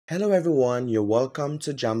Hello everyone, you're welcome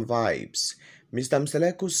to Jam Vibes. Mr.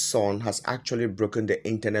 Mseleku's son has actually broken the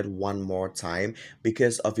internet one more time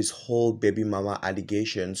because of his whole baby mama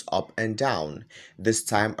allegations up and down. This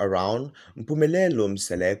time around, Mpumelelo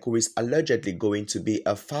Mseleku is allegedly going to be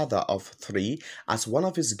a father of three as one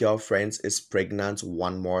of his girlfriends is pregnant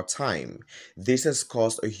one more time. This has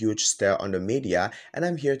caused a huge stir on the media and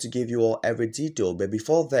I'm here to give you all every detail, but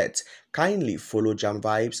before that, kindly follow Jam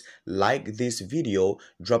Vibes, like this video,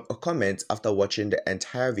 drop a comment after watching the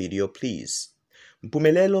entire video please.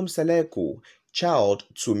 Mpumelelo Mseleku, child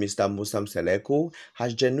to Mr. Musa Mseleku,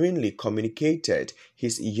 has genuinely communicated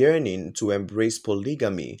his yearning to embrace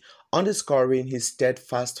polygamy, underscoring his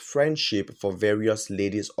steadfast friendship for various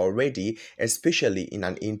ladies already, especially in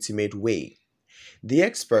an intimate way. The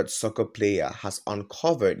expert soccer player has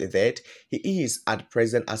uncovered that he is at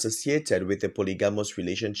present associated with a polygamous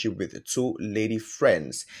relationship with two lady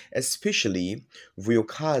friends, especially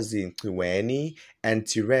Vuyokazi Nkiweni and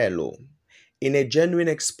Tirelo. In a genuine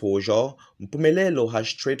exposure, Mpumelelo has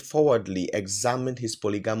straightforwardly examined his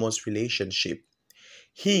polygamous relationship.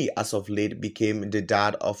 He, as of late, became the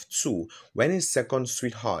dad of two when his second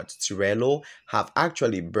sweetheart, Tirelo, have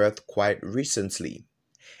actually birthed quite recently.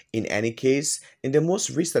 In any case, in the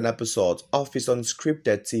most recent episode of his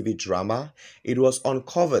unscripted TV drama, it was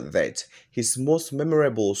uncovered that his most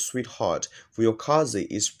memorable sweetheart, Vuyokazi,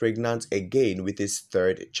 is pregnant again with his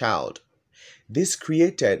third child. This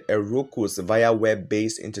created a ruckus via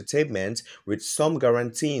web-based entertainment, with some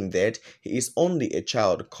guaranteeing that he is only a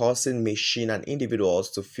child, causing machine and individuals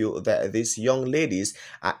to feel that these young ladies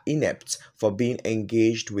are inept for being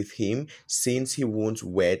engaged with him since he won't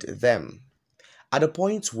wed them. At the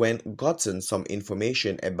point when gotten some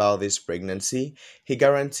information about this pregnancy, he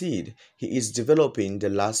guaranteed he is developing the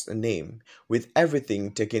last name. With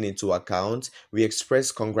everything taken into account, we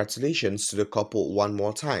express congratulations to the couple one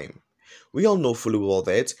more time. We all know fully well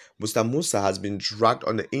that Mr. Musa has been dragged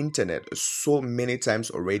on the internet so many times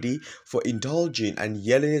already for indulging and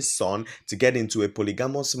yelling his son to get into a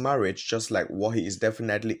polygamous marriage, just like what he is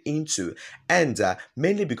definitely into, and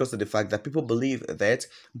mainly because of the fact that people believe that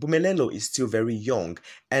Mpumelelo is still very young,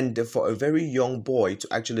 and for a very young boy to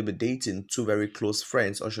actually be dating two very close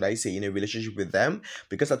friends, or should I say in a relationship with them,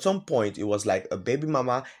 because at some point it was like a baby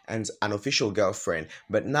mama and an official girlfriend,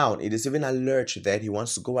 but now it is even alleged that he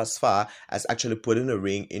wants to go as far as actually putting a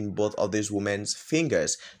ring in both of these women's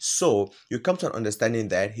fingers. So you come to an understanding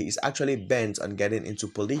that he is actually bent on getting into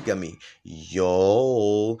polygamy.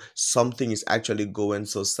 Yo, something is actually going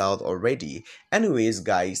so south already. Anyways,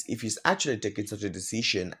 guys, if he's actually taking such a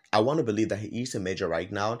decision, I want to believe that he is a major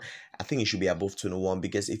right now. I think he should be above 21,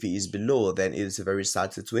 because if he is below, then it is a very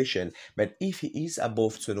sad situation. But if he is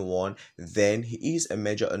above 21, then he is a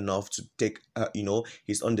major enough to take,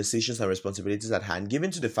 his own decisions and responsibilities at hand, given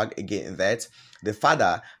to the fact again that the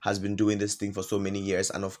father has been doing this thing for so many years,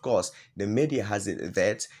 and of course, the media has it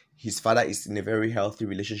that his father is in a very healthy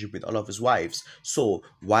relationship with all of his wives. So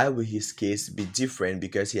why will his case be different?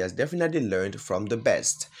 Because he has definitely learned from the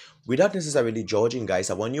best. Without necessarily judging,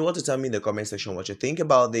 guys, I want you all to tell me in the comment section what you think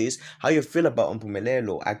about this, how you feel about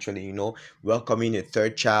Mpumelelo actually, welcoming a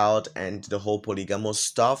third child and the whole polygamous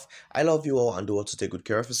stuff. I love you all, and do want to take good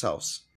care of yourselves.